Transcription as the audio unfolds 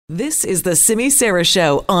This is the Simi Sara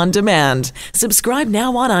Show on demand. Subscribe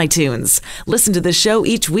now on iTunes. Listen to the show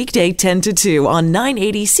each weekday 10 to 2 on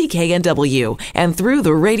 980 CKNW and through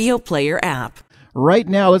the Radio Player app. Right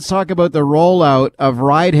now, let's talk about the rollout of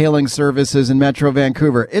ride-hailing services in Metro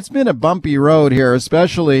Vancouver. It's been a bumpy road here,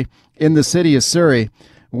 especially in the city of Surrey,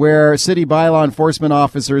 where city bylaw enforcement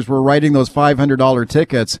officers were writing those $500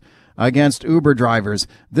 tickets against Uber drivers.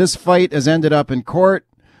 This fight has ended up in court.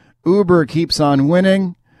 Uber keeps on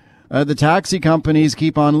winning. The taxi companies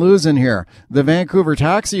keep on losing here. The Vancouver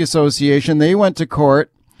Taxi Association, they went to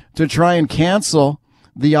court to try and cancel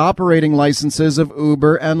the operating licenses of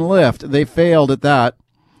Uber and Lyft. They failed at that.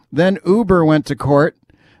 Then Uber went to court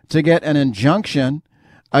to get an injunction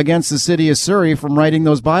against the city of Surrey from writing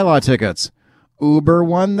those bylaw tickets. Uber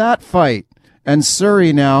won that fight, and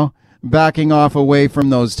Surrey now backing off away from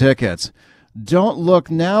those tickets. Don't look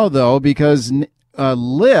now, though, because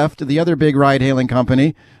Lyft, the other big ride-hailing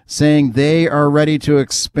company, saying they are ready to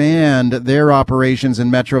expand their operations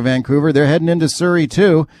in Metro Vancouver. They're heading into Surrey,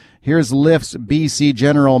 too. Here's Lyft's BC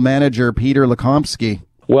General Manager, Peter Lekomsky.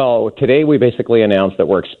 Well, today we basically announced that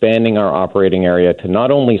we're expanding our operating area to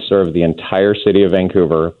not only serve the entire city of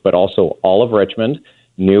Vancouver, but also all of Richmond,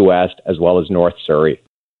 New West, as well as North Surrey.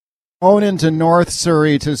 Going into North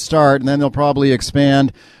Surrey to start, and then they'll probably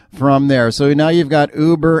expand from there. So now you've got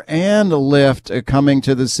Uber and Lyft coming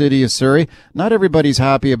to the city of Surrey. Not everybody's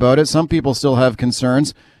happy about it. Some people still have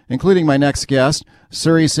concerns, including my next guest,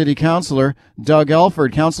 Surrey City Councillor Doug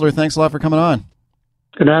Elford. Councillor, thanks a lot for coming on.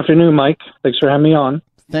 Good afternoon, Mike. Thanks for having me on.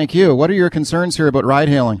 Thank you. What are your concerns here about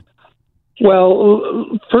ride-hailing?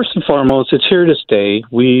 Well, first and foremost, it's here to stay.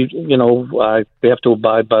 We have to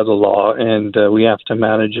abide by the law, and we have to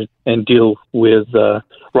manage it and deal with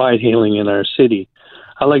ride-hailing in our city.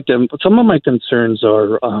 Some of my concerns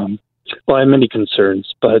are, I have many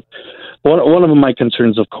concerns, but one of my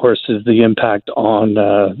concerns, of course, is the impact on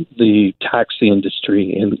the taxi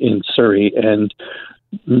industry in Surrey. And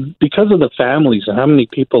because of the families and how many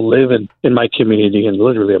people live in my community and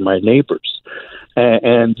literally are my neighbors,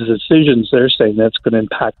 and the decisions they're saying that's going to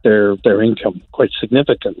impact their income quite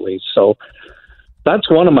significantly. So that's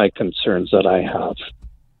one of my concerns that I have.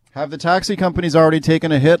 Have the taxi companies already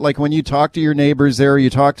taken a hit? Like when you talk to your neighbors there, you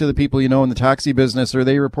talk to the people you know in the taxi business, are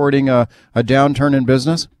they reporting a downturn in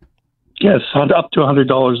business? Yes, up to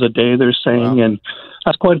 $100 a day, they're saying, wow. And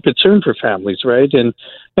that's quite a concern for families, right? And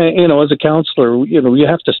as a counselor, you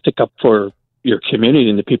have to stick up for your community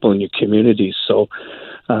and the people in your community. So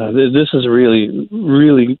this is really,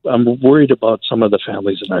 really, I'm worried about some of the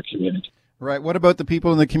families in our community. Right. What about the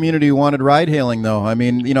people in the community who wanted ride-hailing, though? I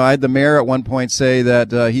mean, I had the mayor at one point say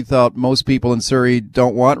that he thought most people in Surrey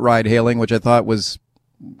don't want ride-hailing, which I thought was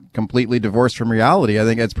completely divorced from reality. I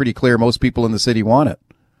think it's pretty clear most people in the city want it.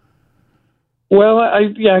 Well, I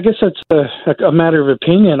guess that's a matter of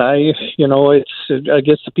opinion. I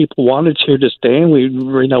guess the people wanted here to stay, and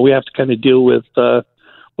we have to kind of deal with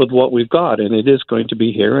what we've got, and it is going to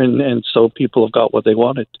be here, and so people have got what they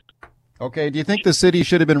wanted. Okay. Do you think the city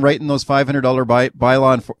should have been writing those $500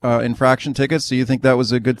 bylaw infraction tickets? Do you think that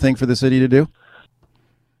was a good thing for the city to do?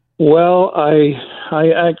 Well, I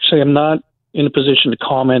actually am not in a position to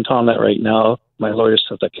comment on that right now. My lawyer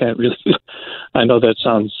says I can't really. I know that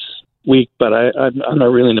sounds weak, but I'm not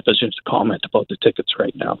really in a position to comment about the tickets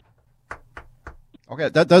right now. Okay,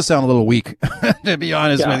 that does sound a little weak, to be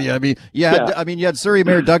honest with you. I mean, you had Surrey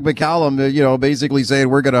Mayor Doug McCallum, basically saying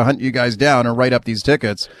we're going to hunt you guys down and write up these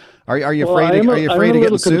tickets. Are you afraid of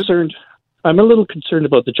getting sued? I'm a little concerned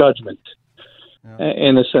about the judgment,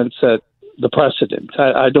 in the sense that the precedent.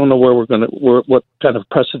 I don't know what kind of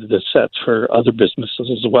precedent it sets for other businesses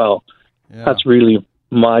as well. Yeah. That's really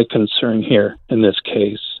my concern here in this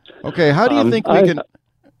case. Okay, how do you think we can?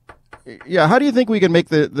 Yeah, how do you think we can make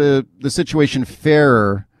the situation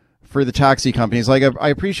fairer for the taxi companies? Like, I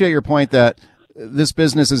appreciate your point that this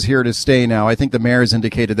business is here to stay now. I think the mayor has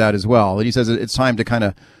indicated that as well. And he says it's time to kind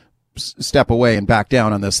of step away and back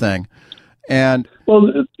down on this thing. And well,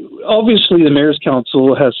 obviously, the mayor's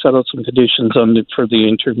council has set out some conditions for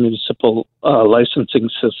the intermunicipal licensing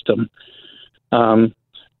system,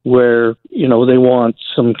 where they want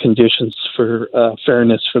some conditions for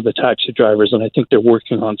fairness for the taxi drivers, and I think they're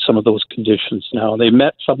working on some of those conditions now. They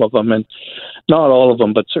met some of them, and not all of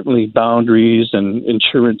them, but certainly boundaries and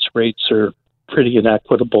insurance rates are pretty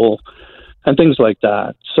inequitable and things like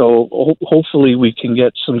that. So hopefully we can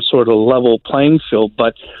get some sort of level playing field.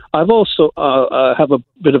 But I've also have a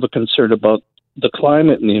bit of a concern about the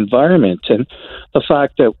climate and the environment, and the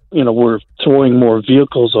fact that we're throwing more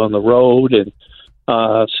vehicles on the road and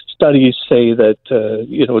studies say that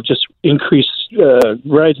just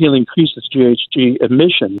ride hail increases GHG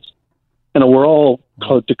emissions, and we're all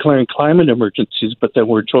declaring climate emergencies, but then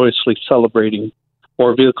we're joyously celebrating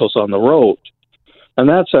more vehicles on the road, and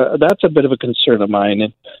that's a bit of a concern of mine.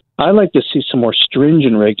 And I like to see some more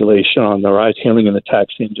stringent regulation on the ride hailing and the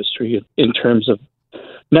taxi industry in terms of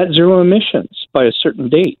net zero emissions by a certain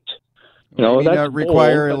date.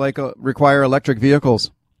 Require electric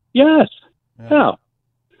vehicles. Yes. Yeah.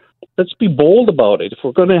 Let's be bold about it. If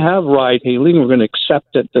we're going to have ride hailing, we're going to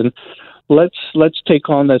accept it, then let's take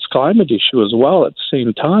on this climate issue as well at the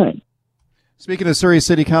same time. Speaking of Surrey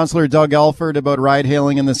City Councillor Doug Elford about ride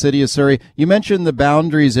hailing in the city of Surrey, you mentioned the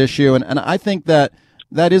boundaries issue, and I think that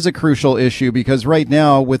is a crucial issue, because right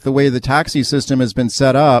now, with the way the taxi system has been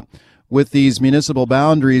set up, with these municipal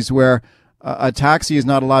boundaries where a taxi is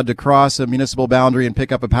not allowed to cross a municipal boundary and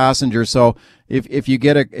pick up a passenger. So if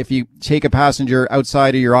you take a passenger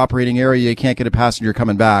outside of your operating area, you can't get a passenger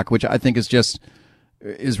coming back, which I think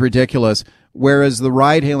is ridiculous. Whereas the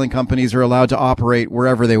ride hailing companies are allowed to operate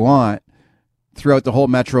wherever they want throughout the whole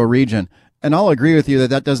metro region. And I'll agree with you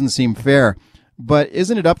that doesn't seem fair. But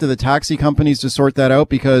isn't it up to the taxi companies to sort that out?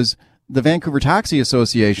 Because the Vancouver Taxi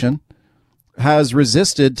Association has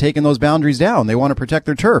resisted taking those boundaries down. They want to protect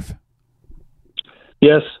their turf.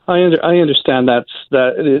 Yes, I understand that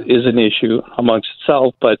is an issue amongst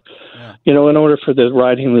itself, but in order for the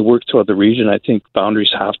ride hailing to work throughout the region, I think boundaries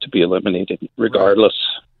have to be eliminated regardless.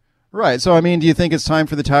 Right. So, do you think it's time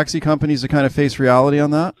for the taxi companies to kind of face reality on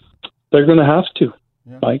that? They're going to have to,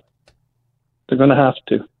 Mike. They're going to have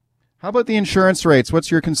to. How about the insurance rates? What's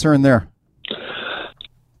your concern there?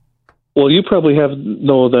 Well, you probably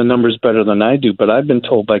know the numbers better than I do, but I've been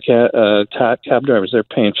told by cab drivers they're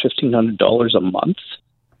paying $1,500 a month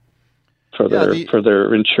for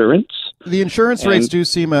their insurance. The insurance rates do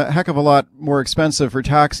seem a heck of a lot more expensive for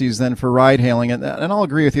taxis than for ride hailing, and I'll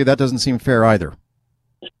agree with you, that doesn't seem fair either.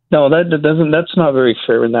 No, that's not very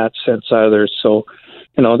fair in that sense either. So,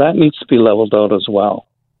 that needs to be leveled out as well.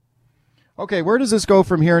 Okay, where does this go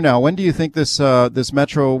from here now? When do you think this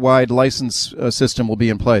metro-wide license system will be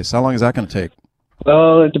in place? How long is that going to take?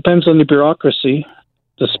 Well, it depends on the bureaucracy,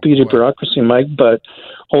 the speed of bureaucracy, Mike, but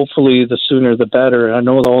hopefully the sooner the better. I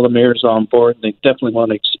know all the mayors are on board, and they definitely want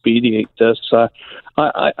to expedite this.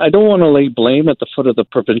 I don't want to lay blame at the foot of the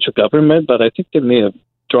provincial government, but I think they may have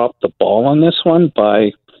dropped the ball on this one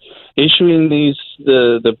by issuing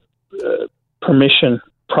the permission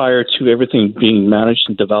prior to everything being managed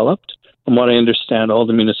and developed. From what I understand, all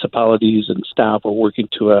the municipalities and staff are working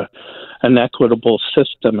to an equitable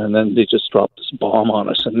system, and then they just dropped this bomb on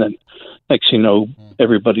us. And then, next you know,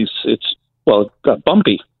 it got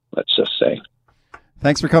bumpy, let's just say.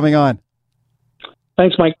 Thanks for coming on.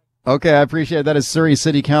 Thanks, Mike. Okay, I appreciate it. That is Surrey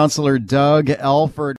City Councillor Doug Elford.